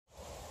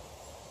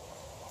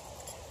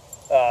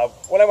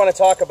What I want to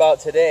talk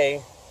about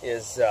today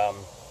is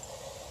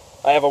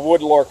I have a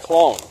Woodlore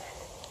clone.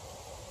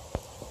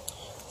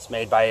 It's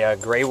made by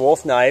Gray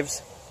Wolf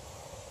Knives,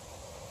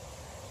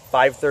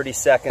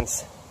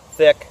 5/32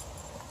 thick,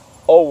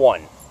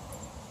 01,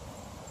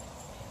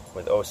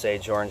 with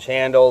Osage orange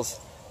handles,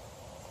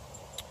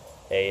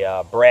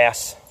 a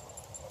brass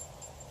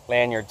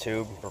lanyard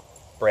tube,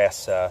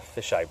 brass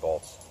fisheye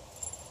bolts.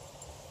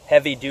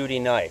 Heavy duty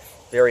knife,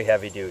 very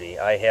heavy duty.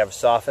 I have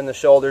softened the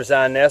shoulders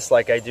on this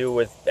like I do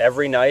with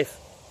every knife.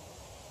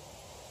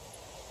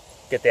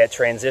 Get that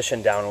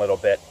transition down a little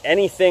bit.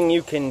 Anything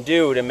you can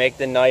do to make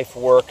the knife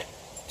work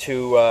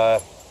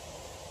to,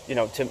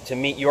 to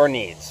meet your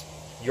needs,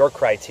 your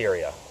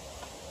criteria.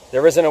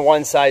 There isn't a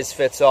one size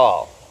fits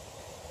all.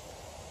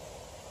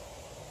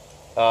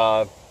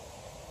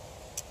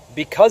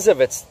 Because of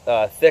its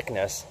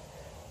thickness,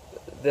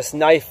 this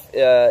knife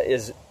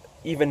is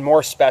even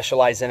more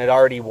specialized than it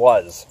already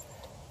was.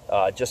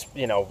 A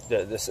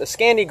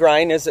Scandi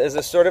grind is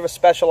a sort of a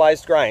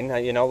specialized grind.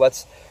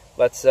 Let's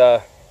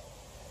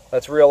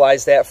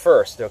realize that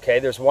first. Okay,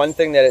 there's one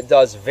thing that it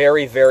does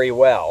very, very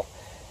well.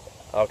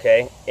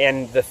 Okay,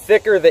 and the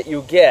thicker that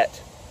you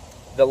get,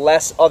 the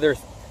less other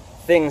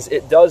things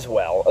it does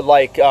well,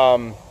 like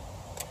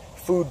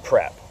food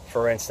prep,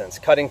 for instance,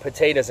 cutting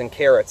potatoes and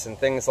carrots and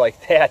things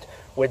like that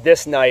with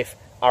this knife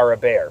are a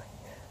bear.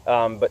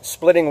 But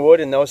splitting wood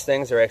and those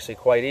things are actually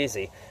quite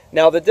easy.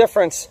 Now the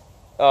difference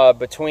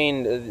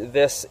between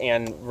this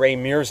and Ray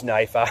Muir's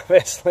knife,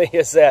 obviously,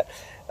 is that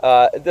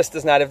this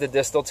does not have the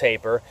distal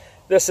taper.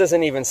 This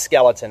isn't even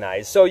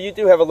skeletonized, so you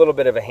do have a little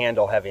bit of a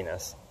handle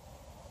heaviness.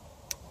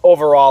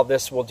 Overall,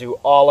 this will do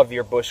all of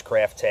your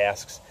bushcraft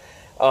tasks.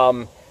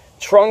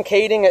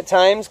 Truncating at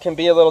times can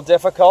be a little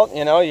difficult.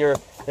 You know, you're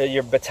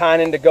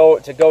batoning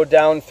to go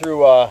down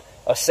through a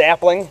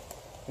sapling,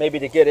 maybe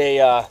to get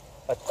a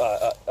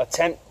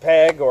tent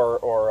peg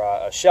or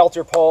a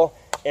shelter pole,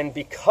 and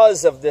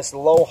because of this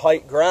low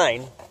height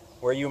grind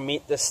where you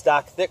meet this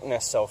stock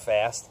thickness so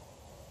fast,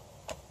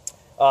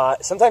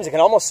 sometimes it can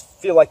almost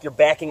feel like you're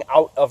backing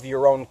out of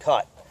your own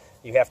cut.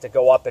 You have to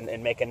go up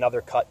and make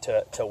another cut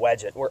to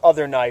wedge it, where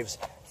other knives,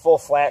 full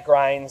flat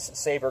grinds,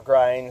 saber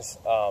grinds,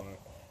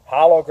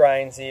 hollow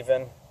grinds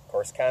even, of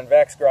course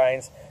convex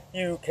grinds,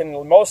 you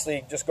can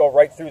mostly just go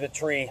right through the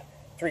tree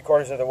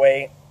 3/4 of the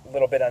way, a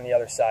little bit on the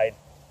other side,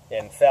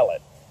 and fell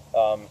it.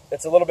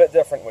 It's a little bit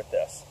different with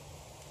this.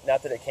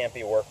 Not that it can't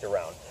be worked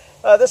around.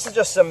 This is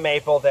just some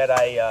maple that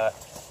I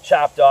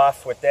chopped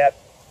off with that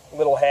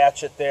little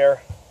hatchet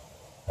there,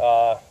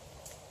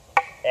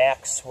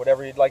 axe,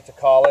 whatever you'd like to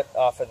call it,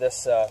 off of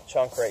this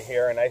chunk right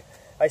here. And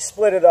I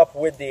split it up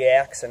with the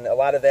axe, and a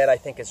lot of that I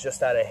think is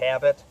just out of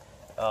habit.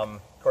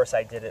 Of course,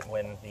 I did it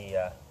when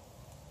the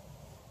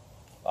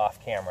off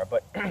camera,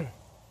 but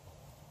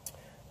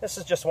this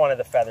is just one of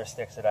the feather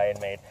sticks that I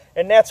had made.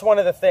 And that's one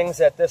of the things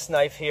that this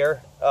knife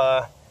here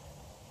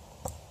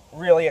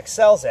really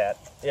excels at,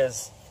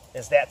 is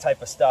that type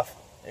of stuff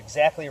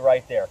exactly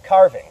right there.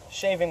 Carving,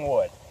 shaving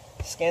wood,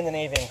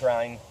 Scandinavian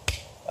grind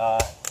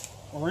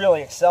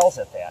really excels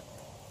at that.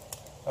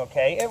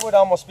 Okay, it would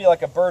almost be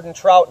like a bird and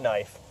trout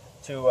knife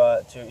to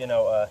a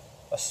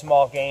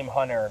small game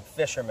hunter,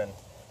 fisherman.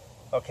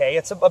 Okay,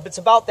 it's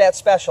about that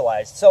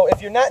specialized. So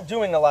if you're not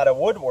doing a lot of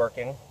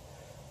woodworking,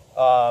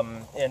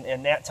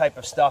 and that type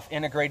of stuff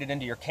integrated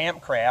into your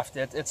campcraft,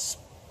 it's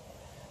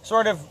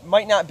sort of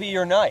might not be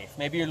your knife.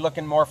 Maybe you're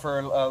looking more for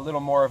a little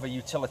more of a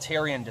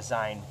utilitarian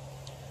design,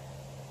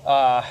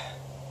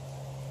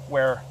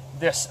 where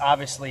this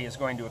obviously is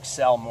going to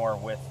excel more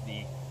with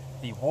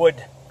the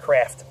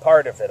woodcraft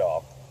part of it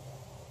all.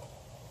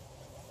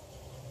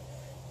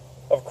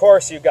 Of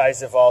course, you guys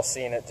have all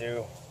seen it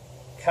do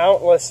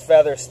countless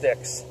feather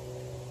sticks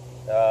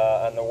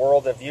on the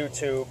world of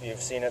YouTube.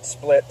 You've seen it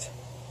split,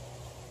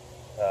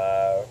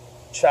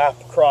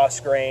 chop, cross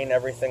grain,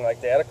 everything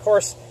like that. Of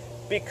course,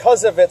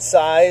 because of its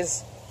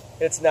size,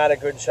 it's not a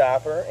good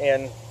chopper,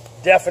 and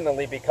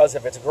definitely because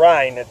of its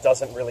grind, it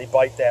doesn't really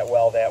bite that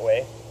well that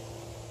way.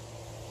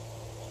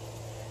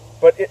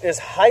 But it is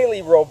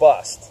highly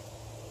robust.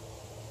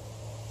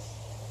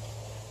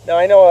 Now,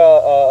 I know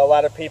a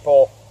lot of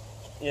people,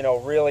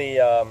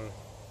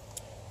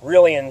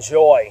 really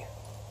enjoy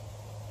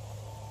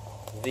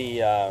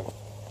the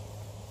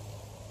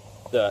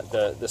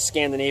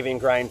Scandinavian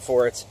grind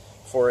for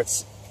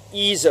its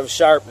ease of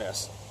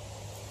sharpness.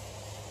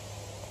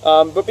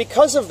 But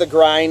because of the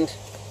grind,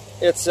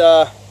 there's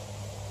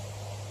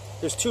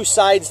two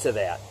sides to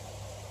that.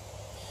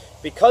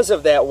 Because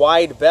of that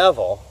wide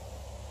bevel,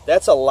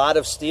 that's a lot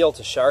of steel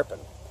to sharpen.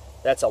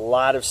 That's a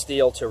lot of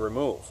steel to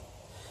remove.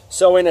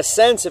 So in a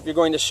sense, if you're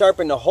going to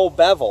sharpen the whole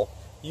bevel,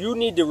 you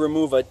need to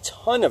remove a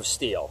ton of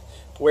steel.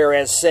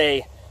 Whereas,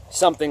 say,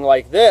 something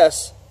like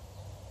this,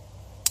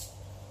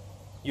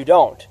 you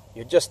don't.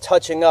 You're just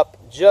touching up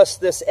just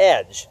this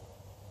edge.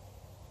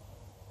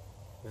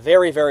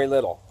 Very, very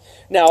little.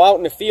 Now, out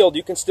in the field,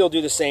 you can still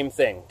do the same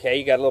thing. Okay,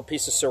 you got a little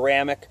piece of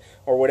ceramic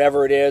or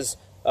whatever it is.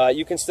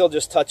 You can still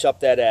just touch up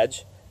that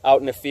edge. out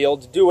in the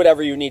field. Do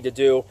whatever you need to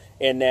do,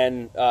 and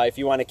then if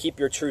you want to keep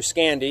your true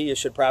Scandi, you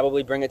should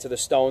probably bring it to the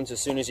stones as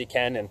soon as you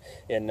can,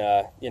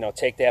 and you know,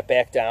 take that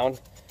back down.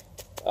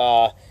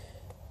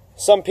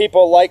 Some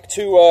people like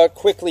to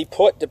quickly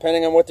put,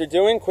 depending on what they're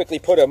doing, quickly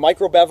put a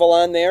micro bevel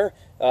on there,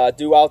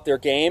 do out their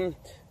game,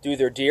 do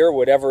their deer,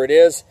 whatever it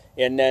is,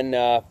 and then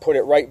put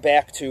it right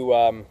back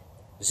to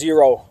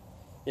 0.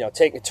 You know,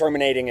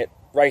 terminating it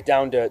right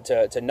down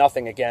to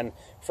nothing again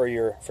for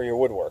your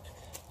woodwork.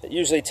 It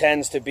usually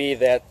tends to be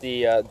that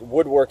the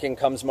woodworking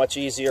comes much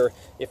easier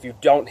if you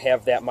don't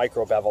have that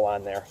micro bevel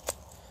on there.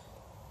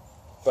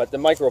 But the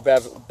micro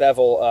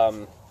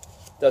bevel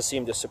does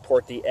seem to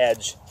support the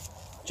edge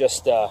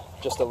just a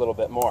little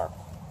bit more.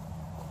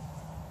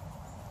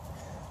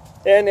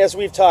 And as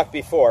we've talked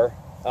before,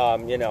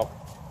 you know,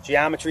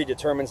 geometry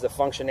determines the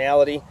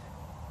functionality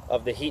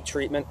of the heat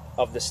treatment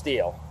of the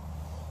steel,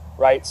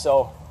 right?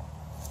 So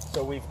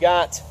we've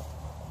got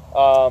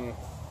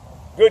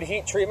good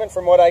heat treatment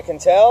from what I can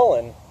tell,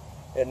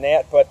 and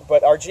that,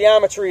 but our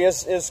geometry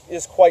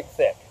is quite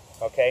thick,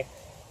 okay?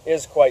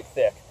 Is quite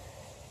thick.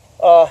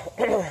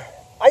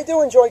 I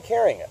do enjoy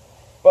carrying it,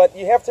 but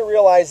you have to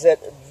realize that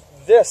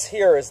this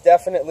here is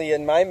definitely,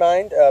 in my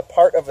mind,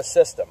 part of a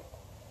system.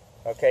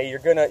 Okay, you're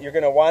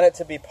gonna want it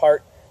to be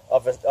part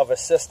of a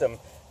system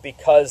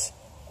because,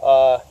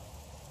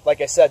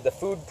 like I said, the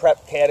food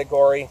prep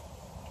category,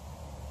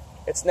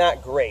 it's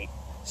not great.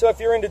 So if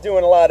you're into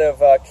doing a lot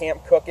of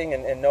camp cooking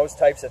and those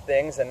types of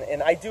things,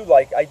 and I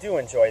do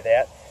enjoy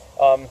that,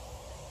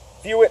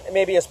 view it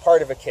maybe as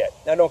part of a kit.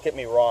 Now, don't get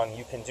me wrong,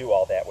 you can do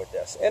all that with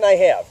this, and I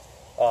have.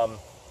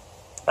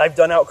 I've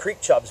done out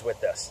creek chubs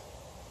with this.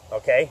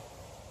 Okay.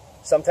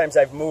 Sometimes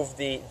I've moved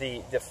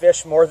the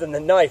fish more than the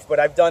knife, but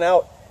I've done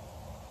out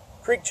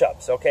creek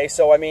chubs, okay?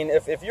 So, I mean,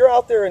 if you're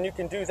out there and you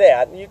can do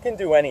that, you can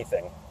do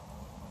anything.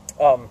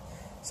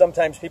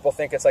 Sometimes people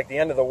think it's like the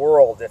end of the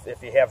world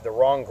if you have the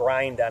wrong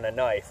grind on a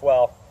knife.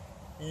 Well,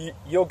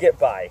 you'll get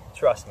by,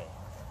 trust me.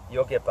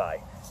 You'll get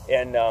by.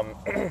 And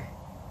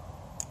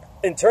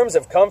in terms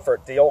of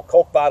comfort, the old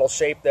Coke bottle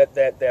shape that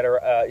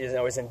are, you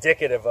know, is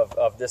indicative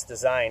of this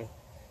design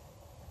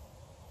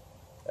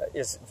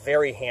is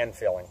very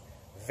hand-feeling.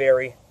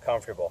 Very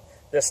comfortable.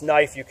 This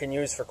knife you can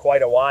use for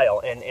quite a while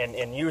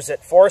and use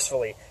it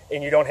forcefully,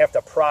 and you don't have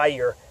to pry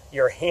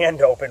your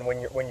hand open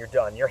when you're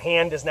done. Your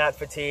hand is not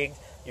fatigued.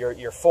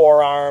 Your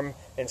forearm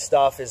and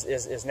stuff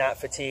is not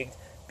fatigued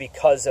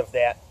because of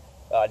that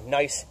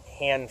nice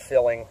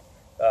hand-filling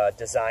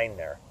design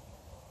there.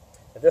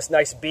 This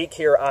nice beak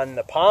here on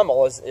the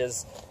pommel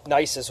is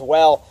nice as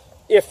well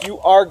if you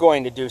are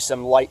going to do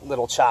some light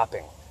little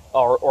chopping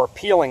or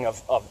peeling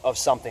of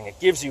something. It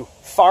gives you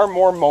far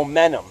more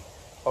momentum.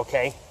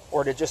 Okay,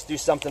 or to just do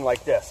something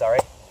like this, all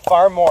right?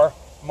 Far more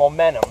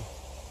momentum,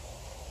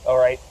 all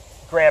right,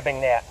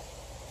 grabbing that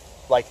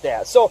like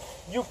that. So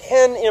you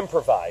can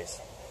improvise.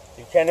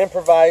 You can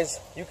improvise,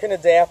 you can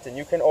adapt, and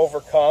you can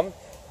overcome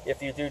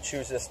if you do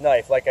choose this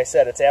knife. Like I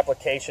said, its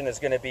application is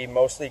going to be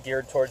mostly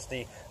geared towards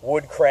the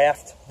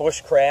woodcraft,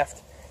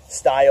 bushcraft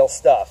style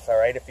stuff, all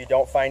right? If you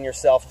don't find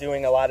yourself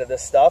doing a lot of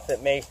this stuff,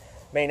 it may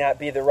not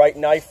be the right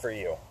knife for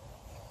you,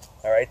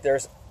 all right?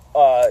 There's,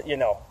 you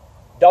know,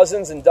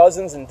 dozens and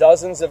dozens and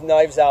dozens of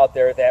knives out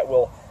there that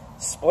will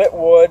split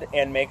wood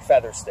and make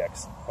feather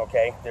sticks.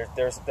 Okay,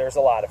 there's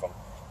a lot of them.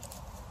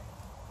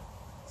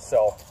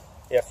 So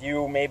if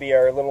you maybe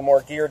are a little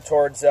more geared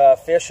towards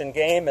fish and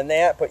game and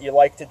that, but you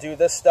like to do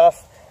this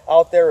stuff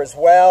out there as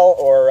well,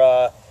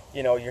 or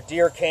you know, your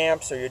deer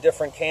camps or your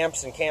different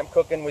camps and camp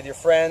cooking with your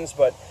friends,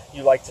 but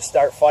you like to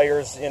start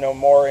fires, you know,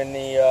 more in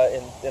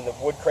the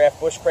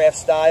woodcraft, bushcraft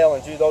style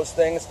and do those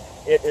things,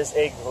 it is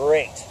a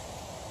great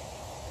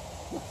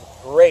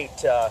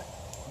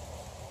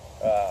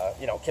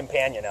you know,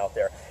 companion out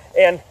there.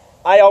 And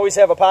I always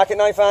have a pocket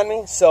knife on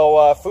me,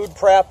 so food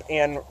prep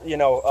and, you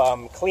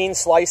know, clean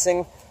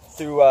slicing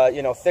through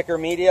you know, thicker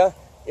media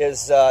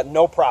is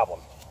no problem.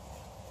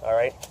 All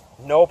right,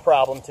 no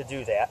problem to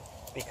do that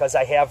because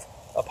I have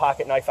a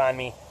pocket knife on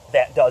me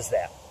that does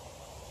that.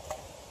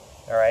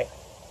 All right.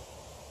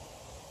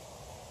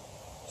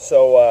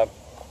 So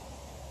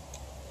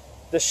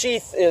the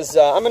sheath is,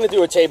 I'm going to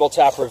do a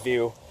tabletop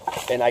review,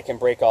 and I can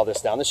break all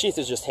this down. The sheath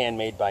is just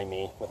handmade by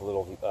me with a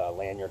little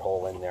lanyard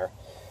hole in there.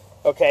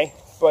 Okay,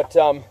 but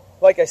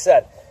like I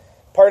said,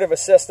 part of a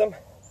system,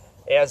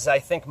 as I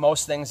think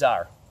most things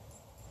are.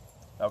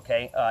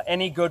 Okay,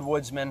 any good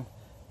woodsman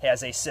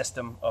has a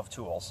system of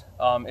tools.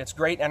 It's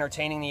great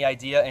entertaining the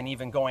idea and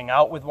even going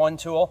out with one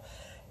tool.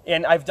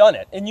 And I've done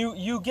it. And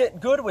you get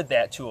good with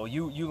that tool.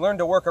 You learn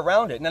to work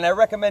around it. And then I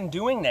recommend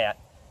doing that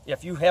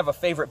if you have a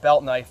favorite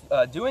belt knife,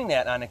 doing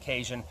that on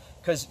occasion,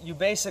 because you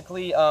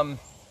basically,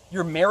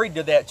 you're married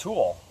to that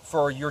tool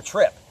for your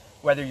trip.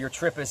 Whether your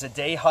trip is a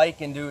day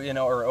hike and do, you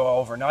know, or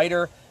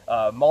overnighter,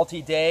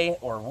 multi-day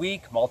or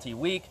week,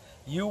 multi-week,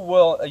 you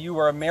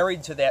are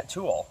married to that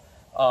tool.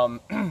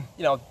 You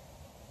know,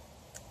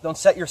 don't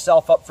set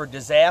yourself up for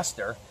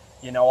disaster.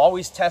 You know,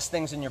 always test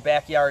things in your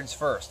backyards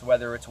first,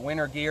 whether it's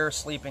winter gear,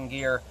 sleeping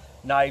gear,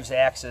 knives,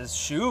 axes,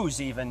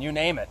 shoes even, you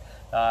name it.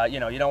 You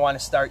know, you don't want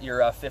to start your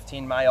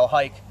 15-mile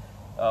hike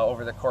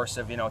over the course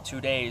of, you know,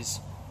 2 days,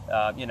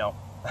 you know,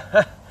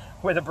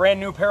 with a brand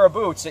new pair of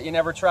boots that you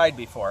never tried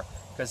before,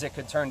 because it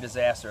could turn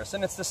disastrous.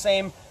 And it's the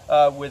same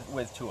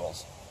with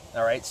tools.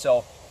 All right,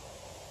 so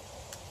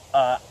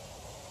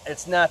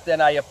it's not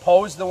that I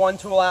oppose the one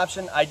tool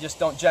option, I just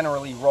don't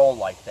generally roll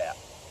like that.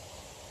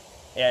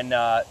 And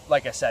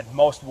like I said,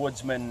 most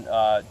woodsmen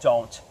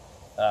don't,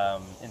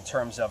 in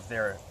terms of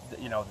their,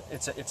 you know,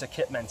 it's a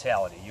kit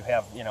mentality. You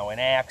have, you know, an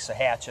axe, a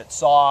hatchet,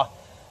 saw,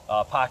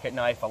 a pocket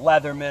knife, a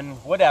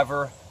Leatherman,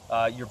 whatever,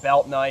 your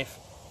belt knife.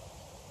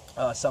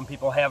 Some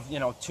people have, you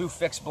know, 2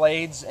 fixed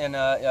blades and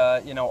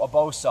you know, a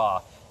bow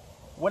saw.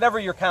 Whatever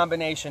your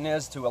combination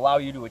is to allow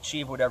you to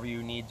achieve whatever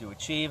you need to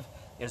achieve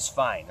is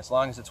fine, as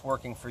long as it's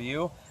working for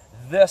you.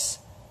 This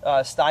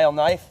style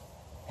knife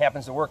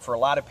happens to work for a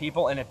lot of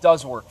people, and it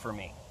does work for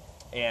me.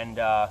 And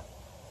of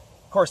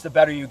course, the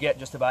better you get,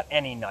 just about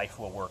any knife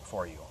will work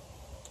for you.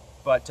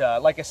 But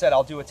like I said,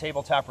 I'll do a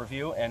tabletop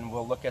review, and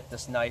we'll look at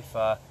this knife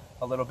a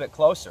little bit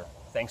closer.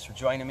 Thanks for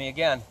joining me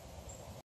again.